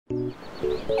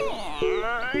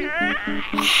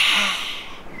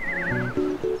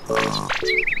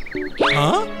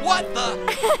Huh? What the?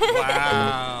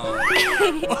 Wow.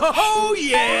 Oh,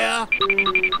 yeah.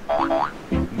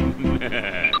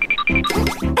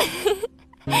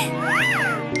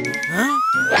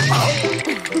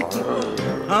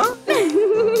 Huh? Huh?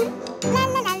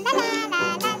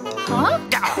 Huh?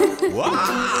 Wow.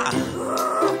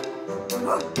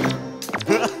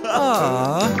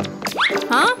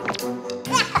 Huh?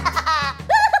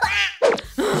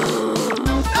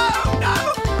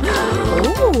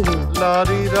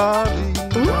 La-dee-da-dee.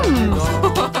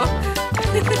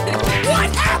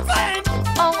 What happened?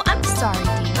 Oh, I'm sorry,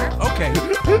 dear. Okay.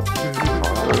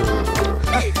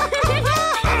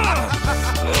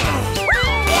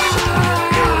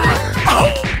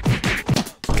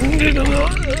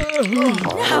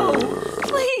 No,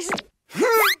 please.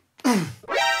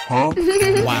 Huh?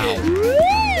 Wow.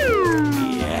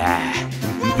 Yeah.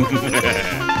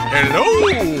 Hello,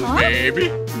 baby.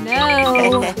 No.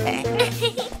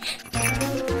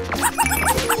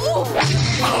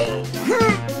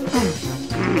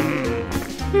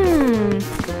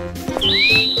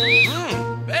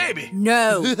 Baby.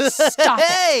 No. Stop it.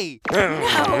 Hey! No.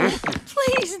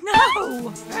 Please,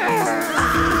 no.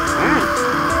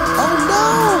 Oh no!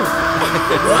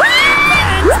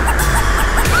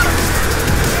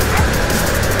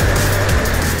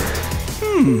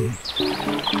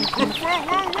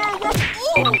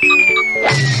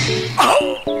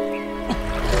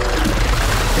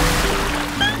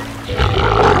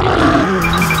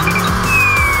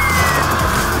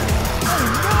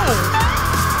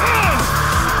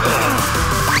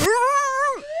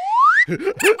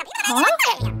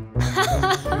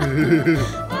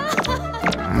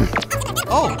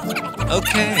 Oh,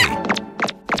 okay.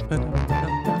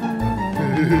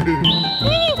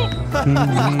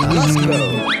 Let's go.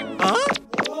 Huh?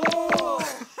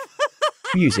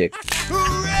 Music.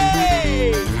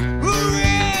 Hooray!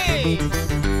 Hooray!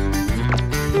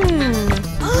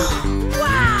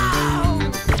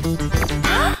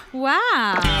 Wow.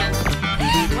 Wow.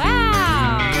 Wow.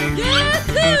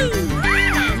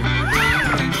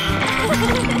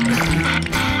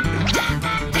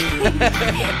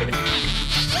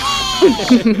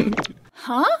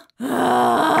 Huh?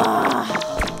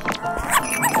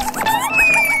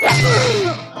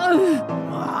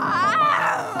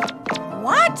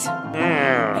 What?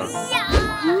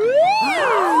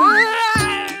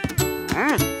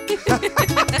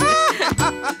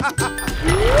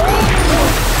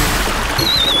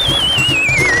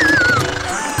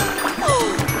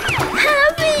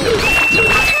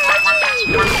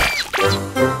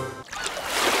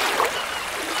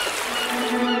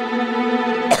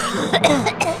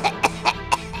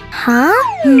 Huh?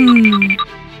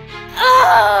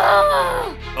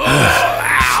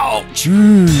 Ouch!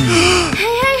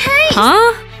 Hey. Huh?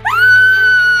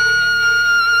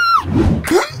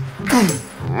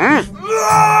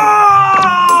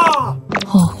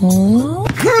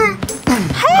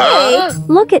 Hey!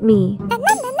 Look at me.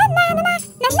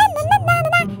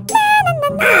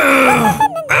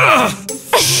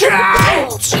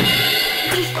 Shout!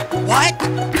 What?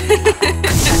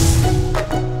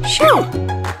 Shoo!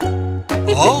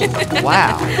 Oh,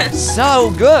 wow.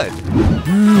 So good.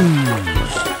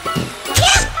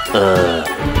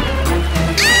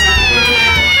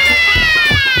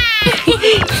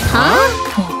 Huh?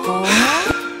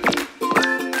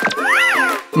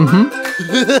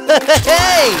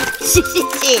 Hey!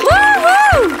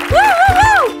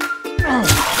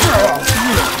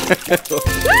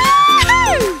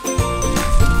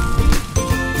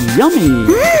 Yummy.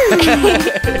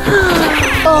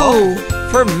 Oh.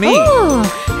 For me.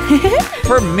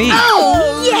 For me.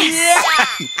 Oh, yes.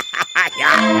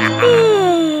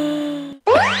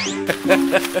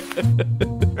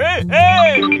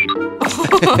 Hey!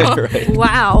 Right.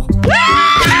 Wow.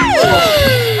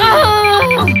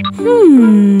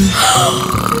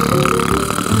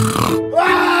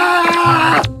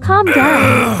 Calm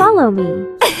down. Follow me.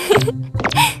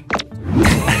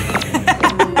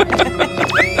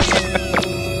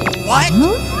 What?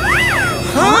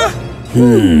 Huh?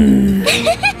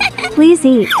 Please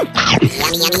eat. What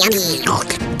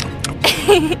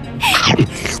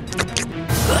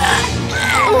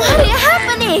is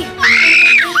happening?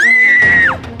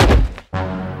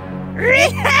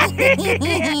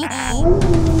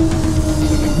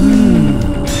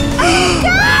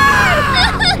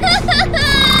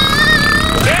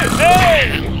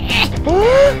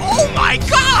 Oh my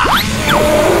God!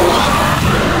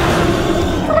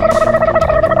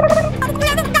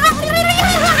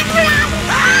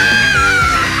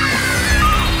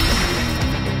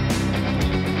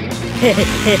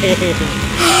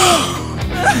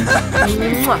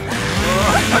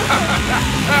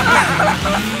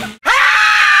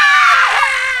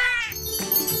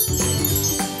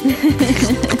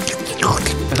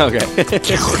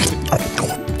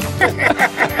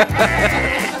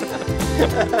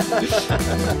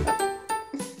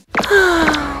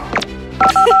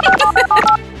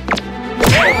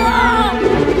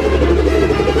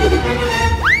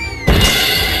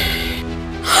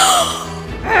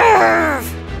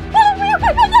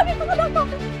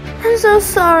 I'm so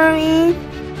sorry.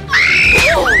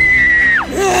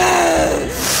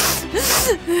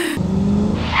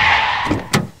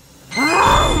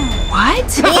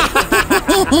 What?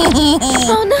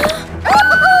 Oh no!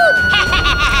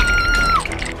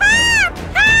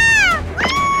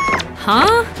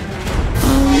 Huh?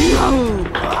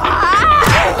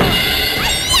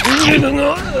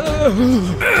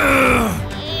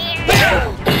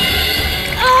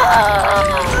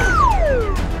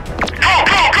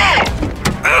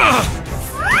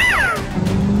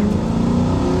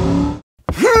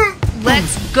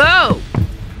 Let's go!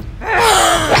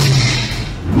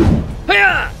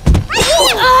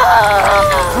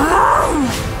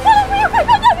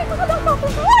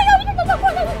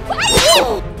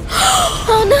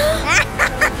 Oh no!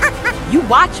 You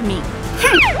watch me!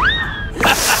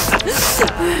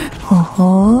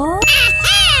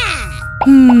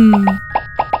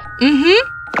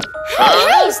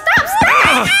 Hey, stop!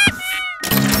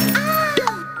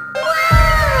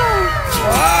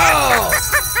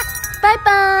 Bye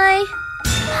bye.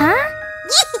 Huh?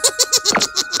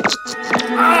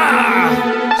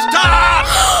 Stop!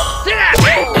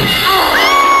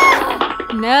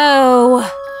 No.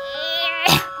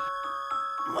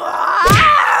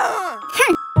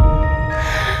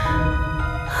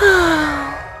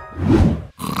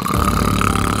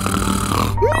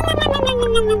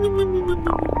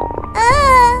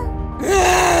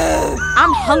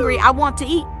 I'm hungry. I want to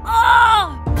eat.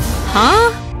 Huh?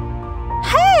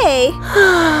 Hey!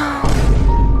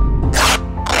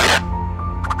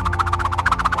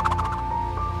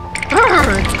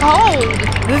 It's cold.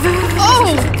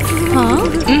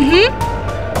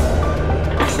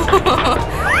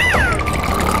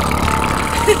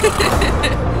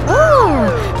 Oh!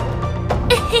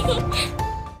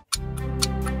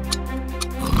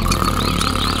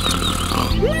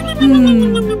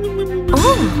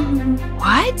 Huh?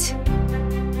 What?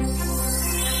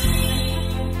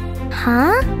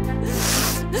 Huh?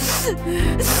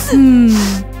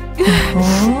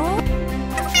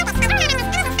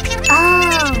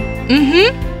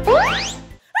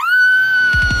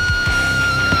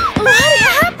 What is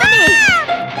happening?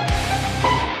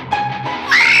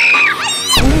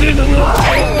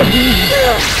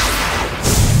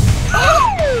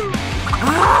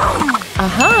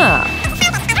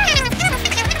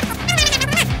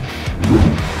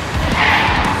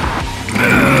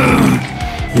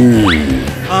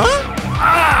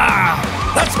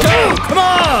 Let's go! Come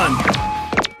on!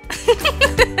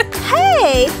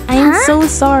 Hey! I'm so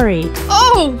sorry.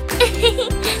 Oh!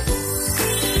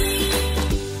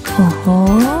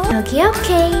 Okay,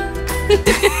 okay.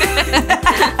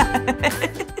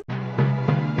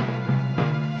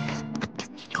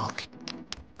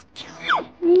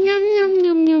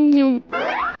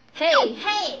 Hey,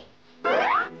 hey!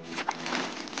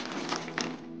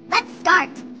 Let's start.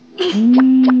 Yum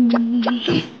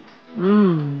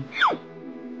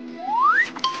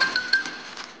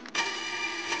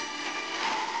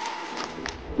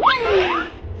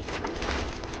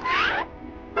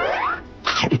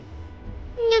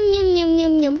yum yum yum yum.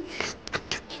 Hey,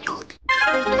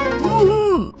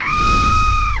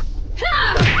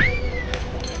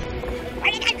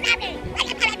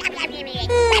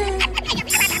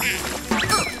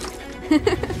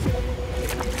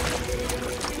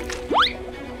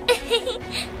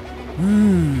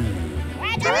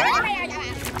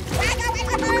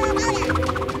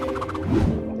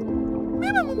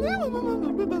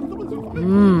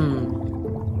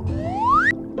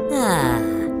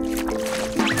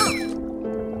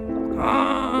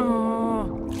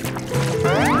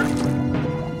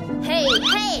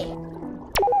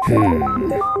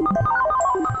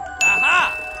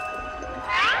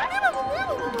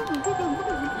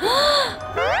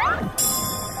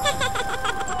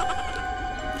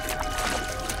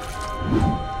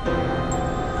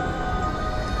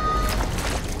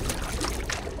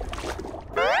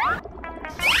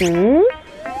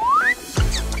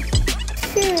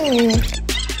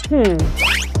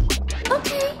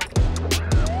 Okay.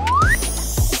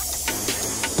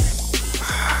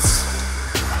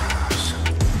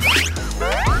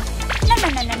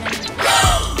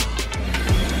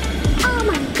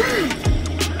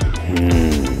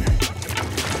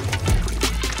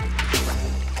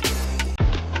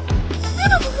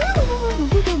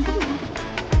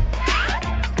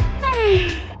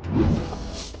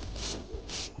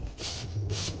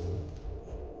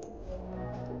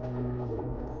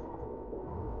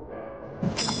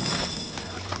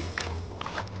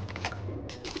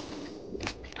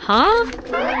 Huh?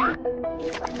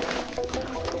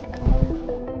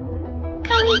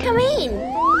 Come in.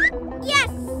 Yes.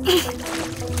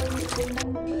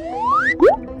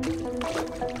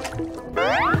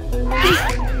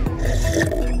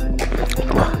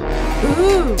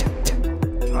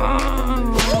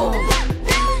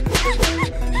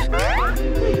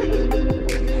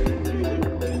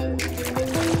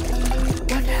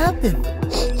 What happened?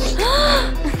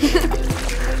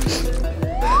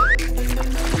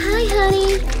 Hi,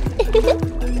 honey.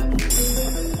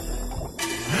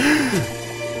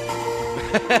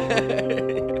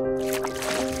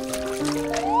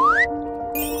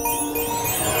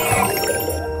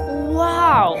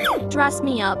 Wow! Dress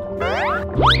me up. Wow,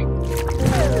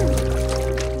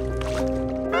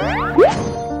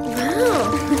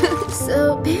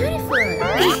 so beautiful.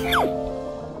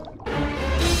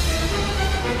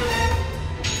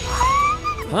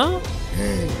 Huh?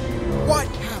 What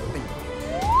happened?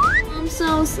 I'm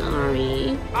so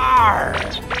sorry. Arr!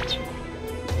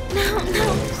 No,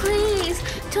 please.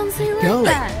 Don't say like Go.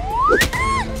 that.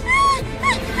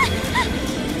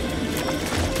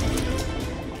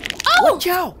 Watch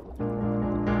out!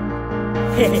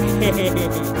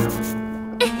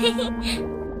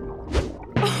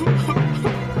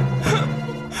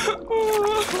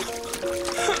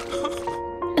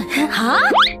 Huh?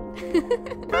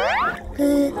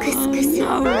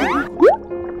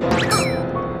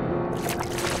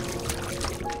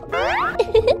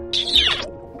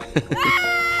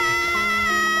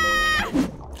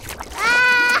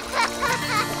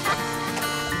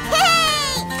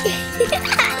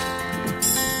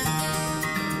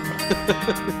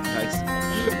 Nice.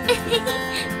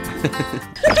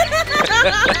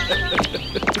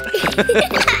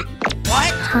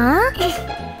 What? Huh?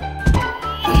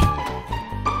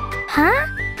 Huh?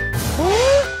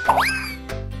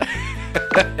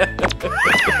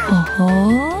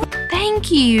 Oh,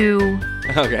 thank you.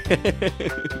 Okay.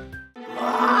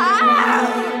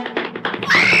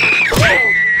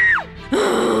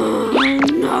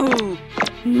 No.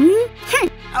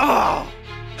 Oh!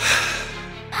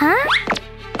 Huh?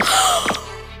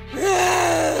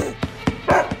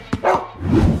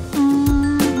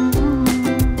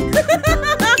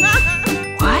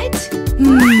 What?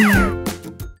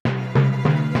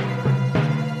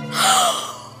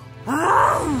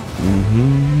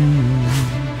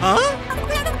 Huh?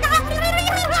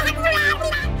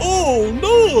 Oh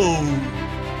no!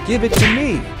 Give it to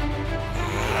me.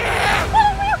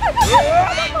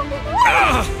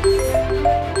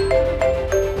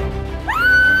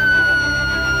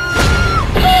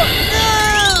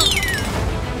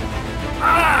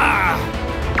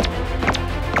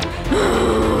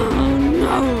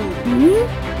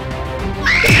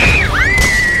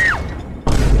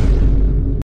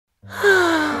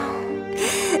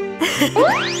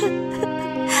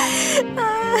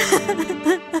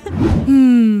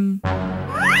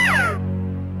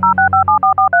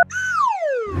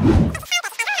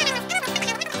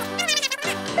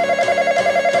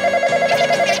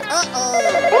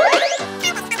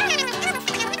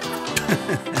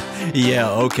 Yeah,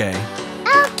 okay.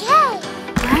 Okay.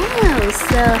 Wow,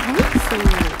 so handsome.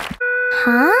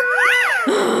 Huh?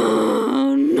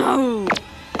 Oh no.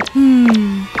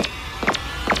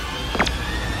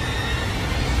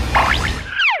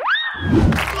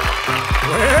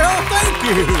 Well, thank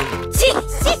you.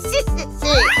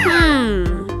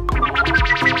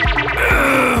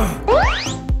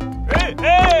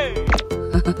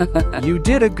 You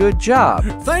did a good job.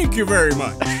 Thank you very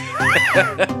much.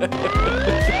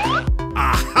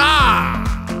 Aha!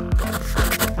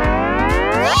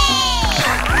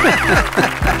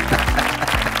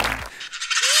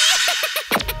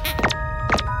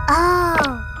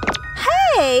 Oh.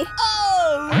 Hey!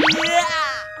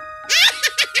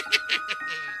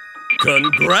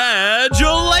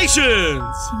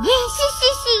 Congratulations!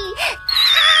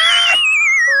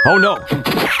 Oh no.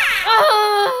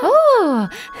 Oh.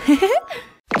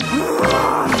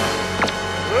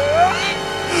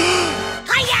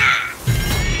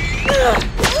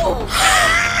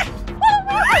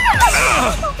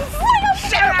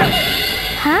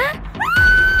 Huh?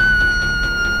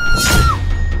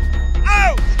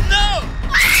 Oh, no!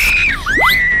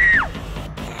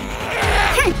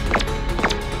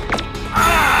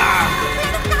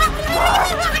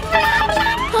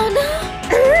 Oh no.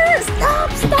 Stop!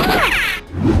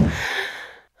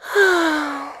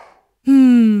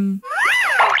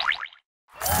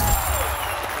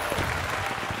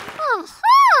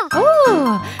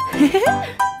 Oh.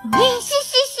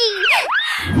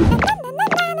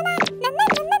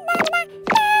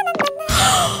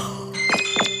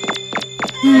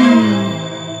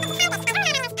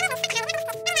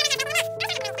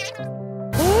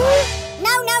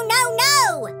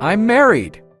 I'm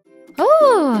married.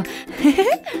 Oh.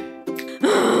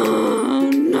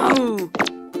 Oh, no.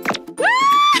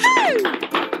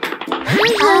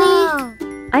 Oh.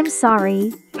 I'm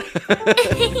sorry.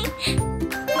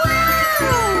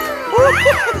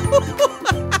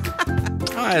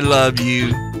 I love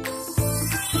you.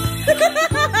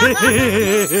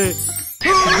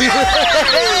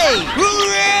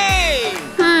 Hooray!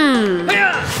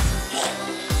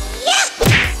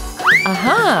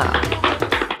 Aha.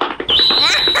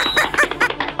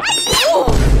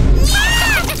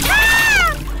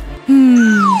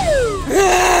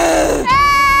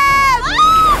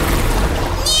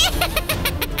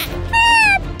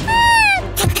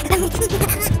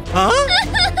 Huh?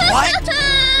 What?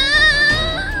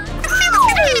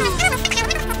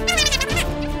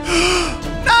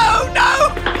 No, no,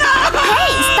 no!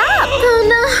 Hey, stop! Oh,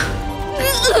 no.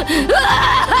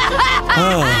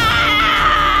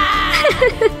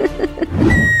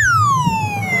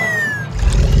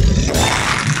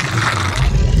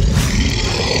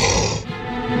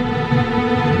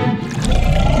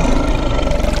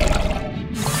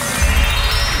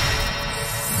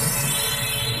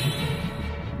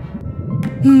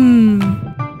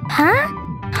 Huh?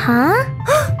 Huh?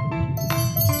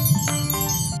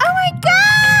 Oh my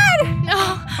god! No,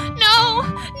 no,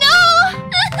 no!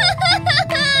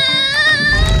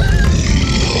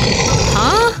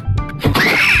 Huh?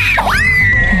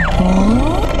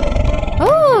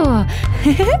 Oh.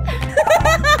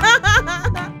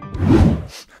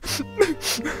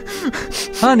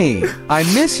 Honey, I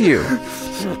miss you.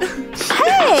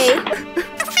 Hey!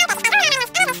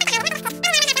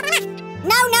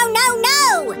 No, no, no, no!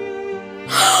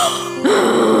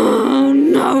 Oh,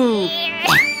 no.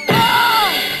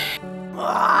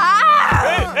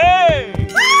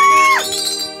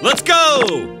 Let's go!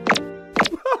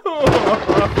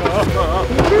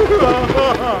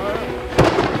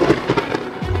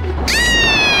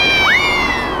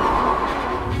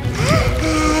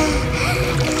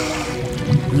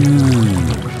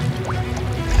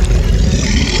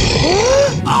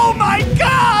 Oh my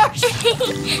gosh!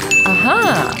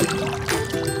 Aha.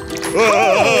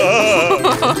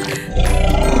 Aha!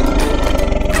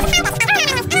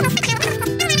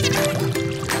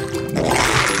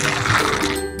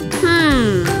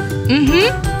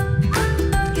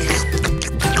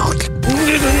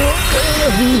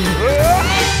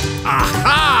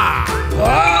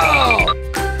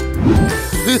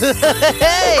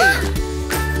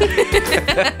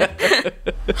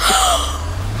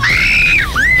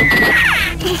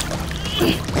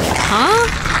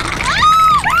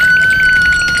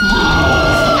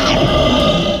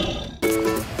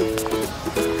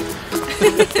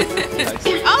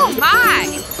 Oh, my!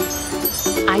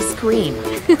 Ice cream.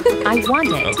 I want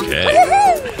it. Okay.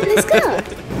 Let's go.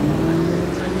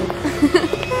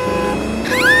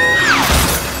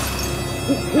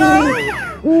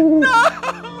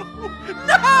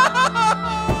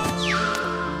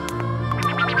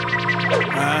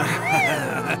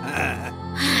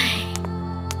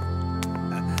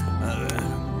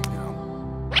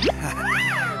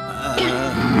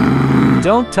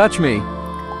 Don't touch me.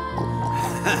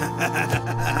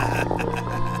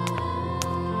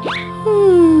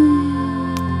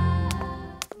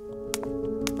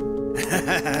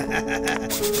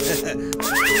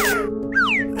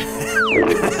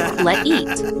 Let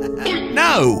eat.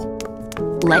 No!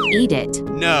 Let eat it.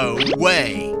 No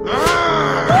way!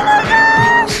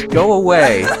 Go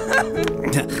away.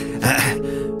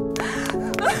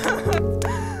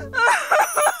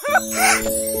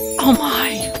 Oh, my.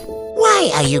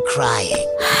 Why are you crying?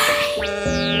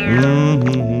 I love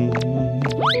you.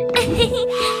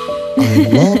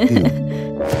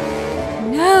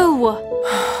 No.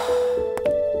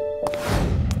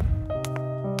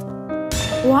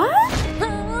 What?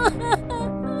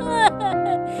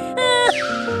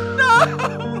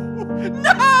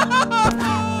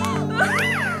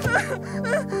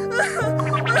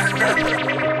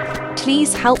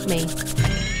 Please help me.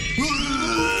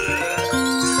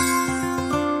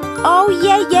 Oh,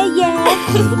 yeah, yeah, yeah.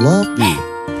 I love you.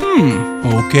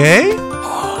 Okay.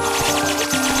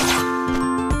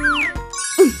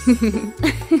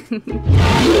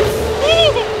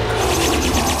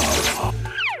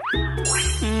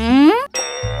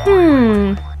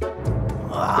 Hmm.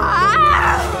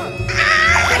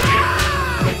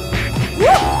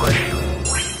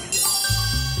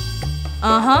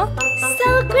 Uh-huh. So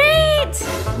great!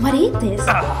 What is this?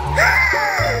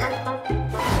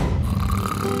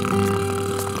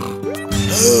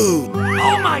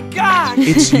 Oh my gosh!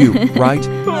 It's you, right?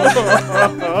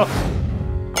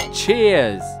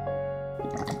 Cheers.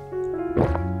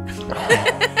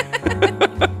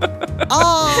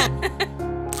 Ah!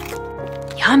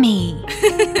 Yummy.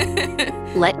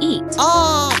 Let eat.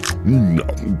 Ah! No,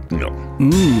 no.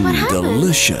 What happened?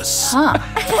 Delicious. Huh.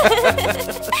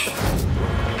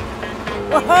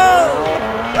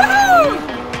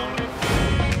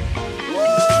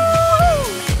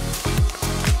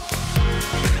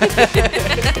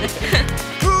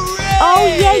 Oh,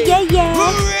 yeah, yeah, yeah.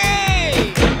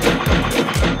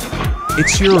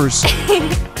 It's yours.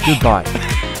 Goodbye.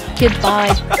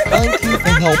 Goodbye. Thank you for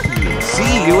helping me.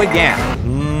 See you again.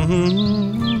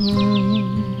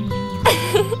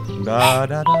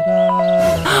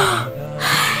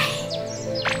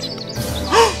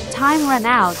 Time ran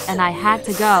out and I had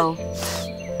to go.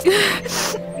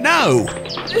 No.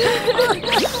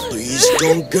 Please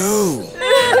don't go.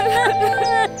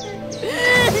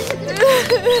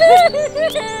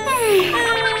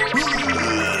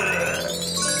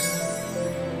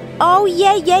 Oh,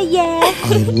 yeah, yeah, yeah.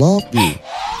 I love you.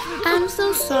 I'm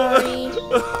so sorry.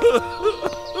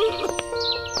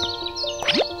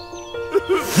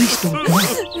 Please don't go.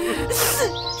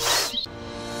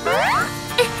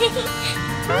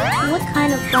 What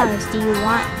kind of flowers do you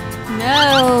want?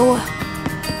 No.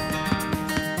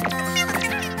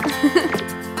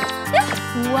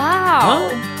 Wow.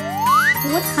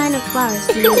 What kind of flowers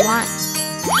do you want?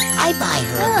 I buy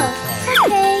her a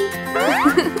bouquet.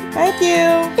 Okay. Thank you.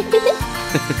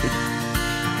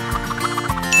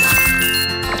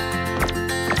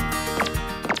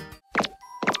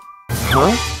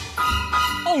 Huh?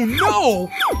 Oh no!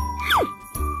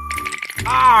 Oh!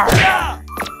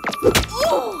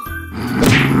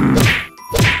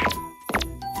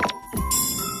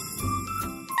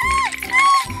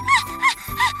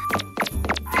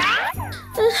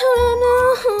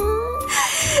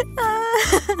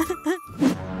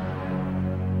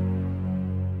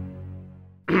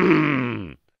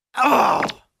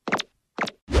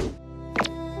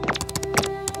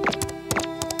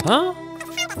 Huh?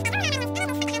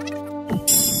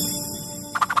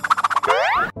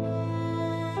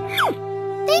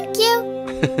 Thank you.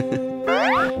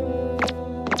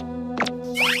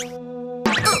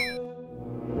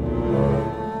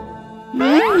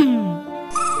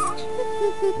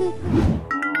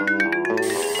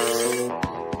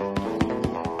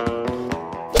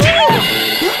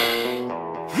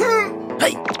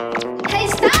 Hey! Hey,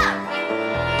 stop!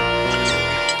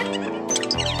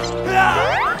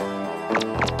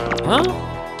 Huh?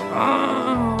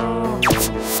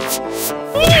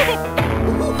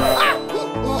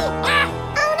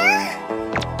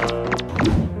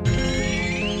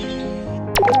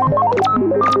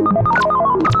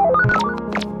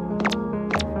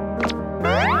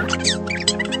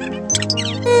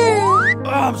 Oh,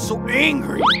 I'm so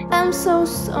angry. I'm so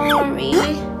sorry.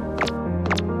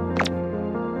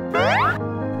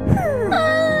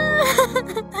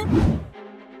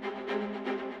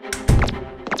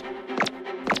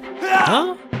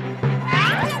 Huh?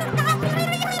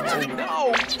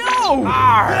 No! No!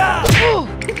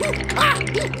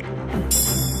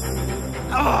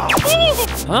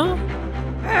 Huh?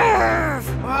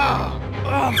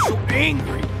 I'm so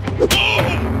angry.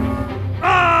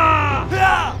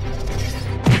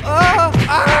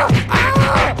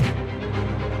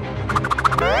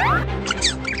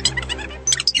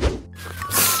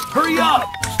 Hurry up!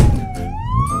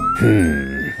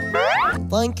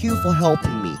 Thank you for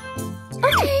helping me.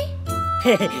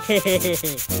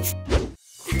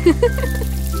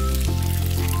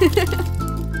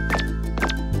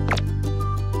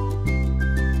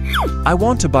 I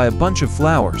want to buy a bunch of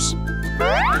flowers.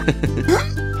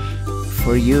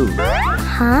 For you.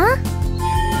 Huh?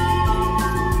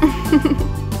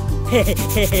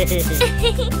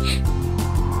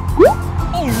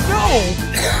 Oh no!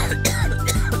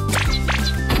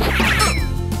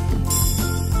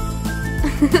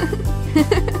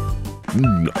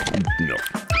 No, no.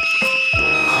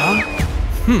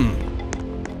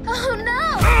 Oh no!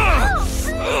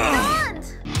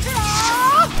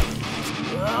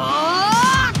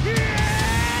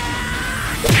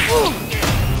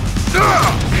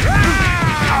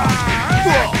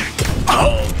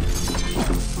 Oh,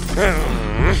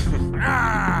 please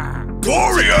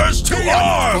Warriors to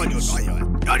arms!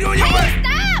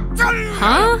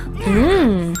 Huh?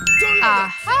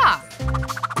 Aha!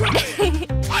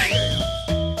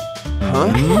 Huh?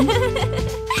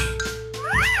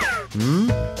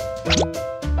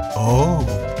 Oh.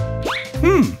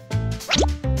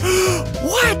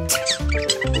 What?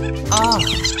 Ah,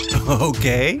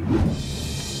 okay.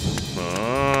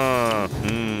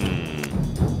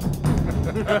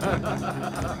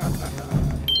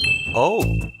 Oh.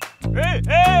 Hey,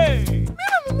 hey!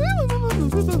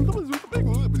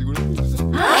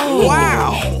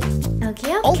 Wow!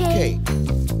 Okay, okay. Okay.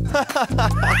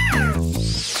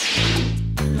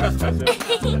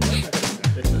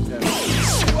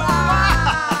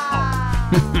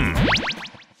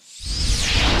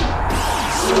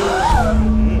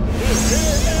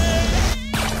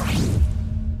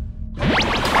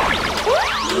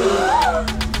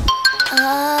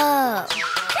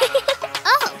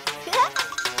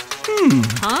 Oh.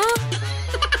 Huh?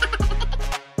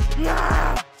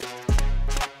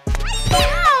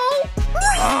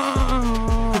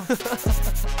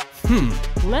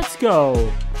 Let's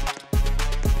go.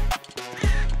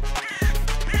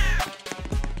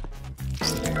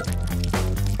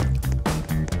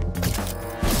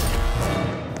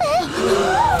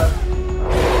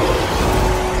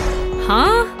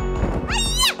 Huh?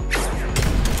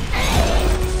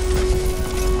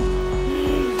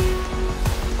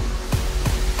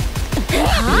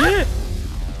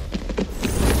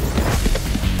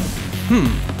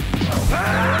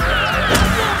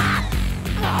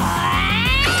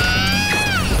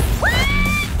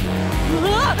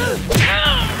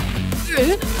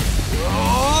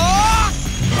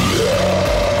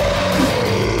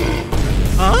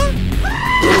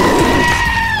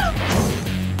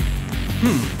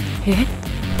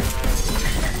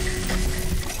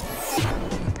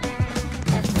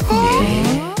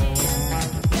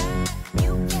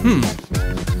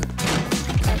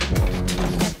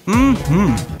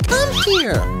 Come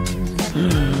here.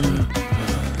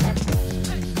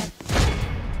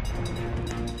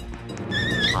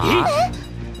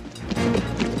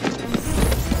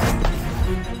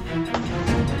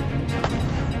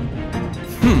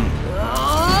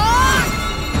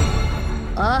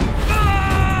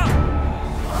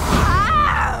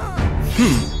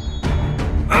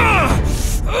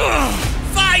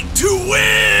 Fight to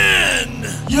win!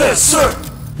 Yes, sir!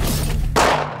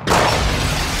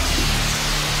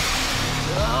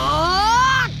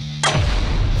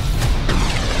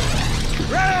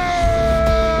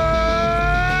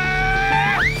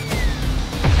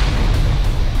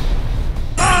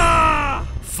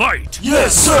 Fight!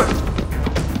 Yes, sir!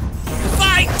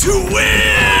 Fight to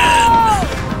win!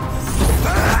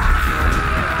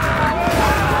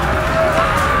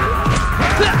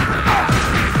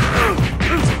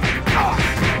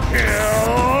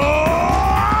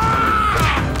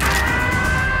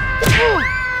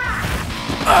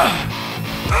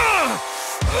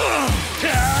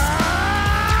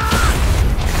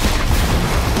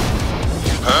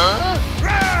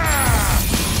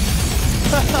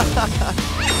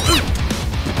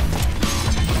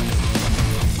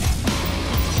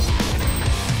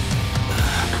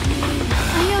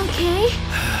 Are you okay?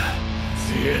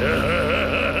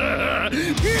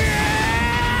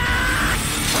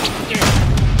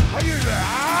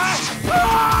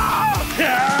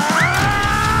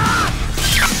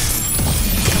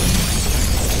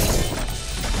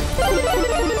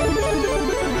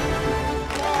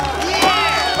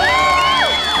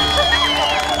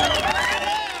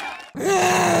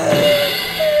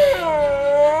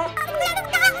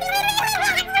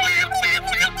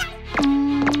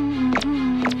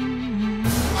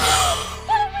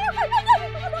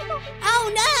 Oh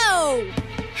no!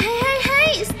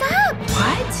 Hey, stop!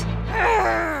 What?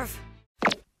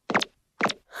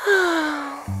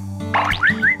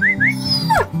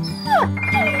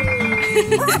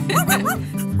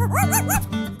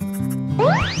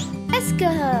 Let's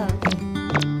go.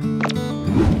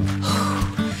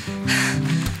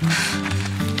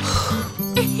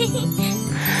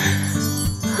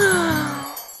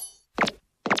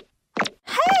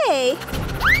 Hey!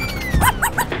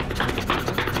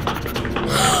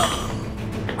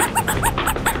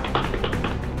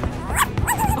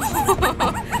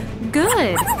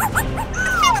 Good.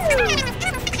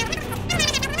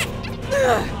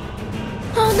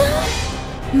 Oh no!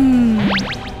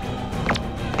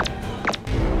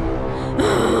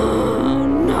 Oh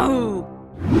no.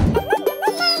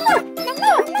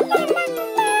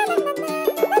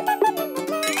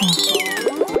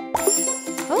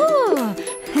 Oh.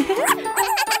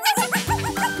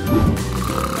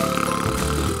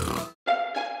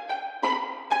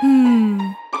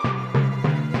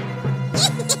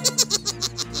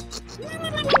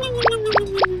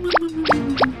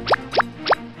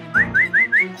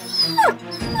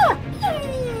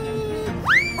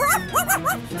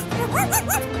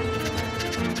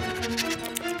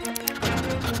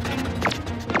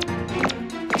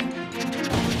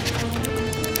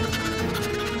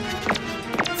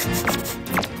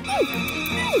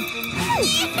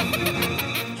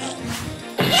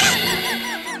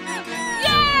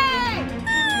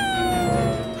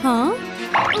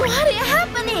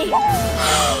 Hey,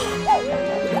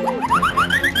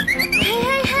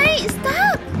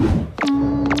 stop!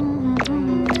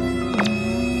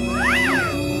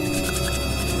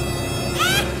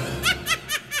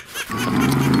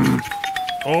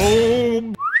 Oh.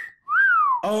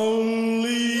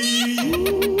 Only.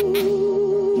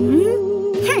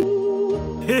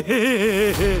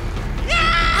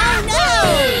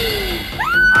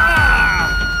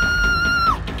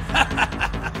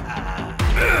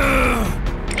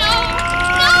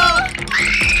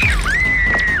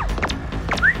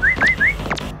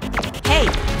 Hey,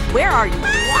 where are you?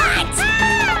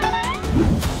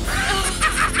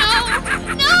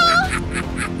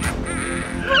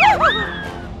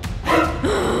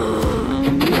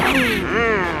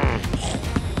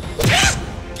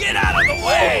 Get out of the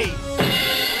way!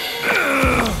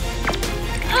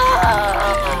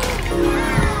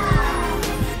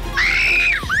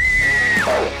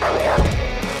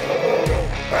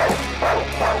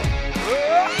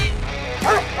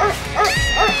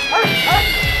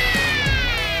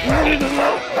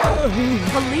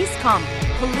 Police come.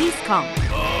 Police come.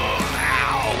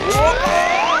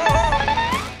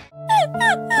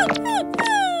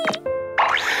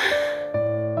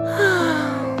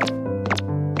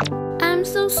 I'm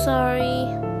so sorry.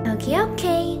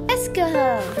 Okay, let's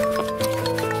go.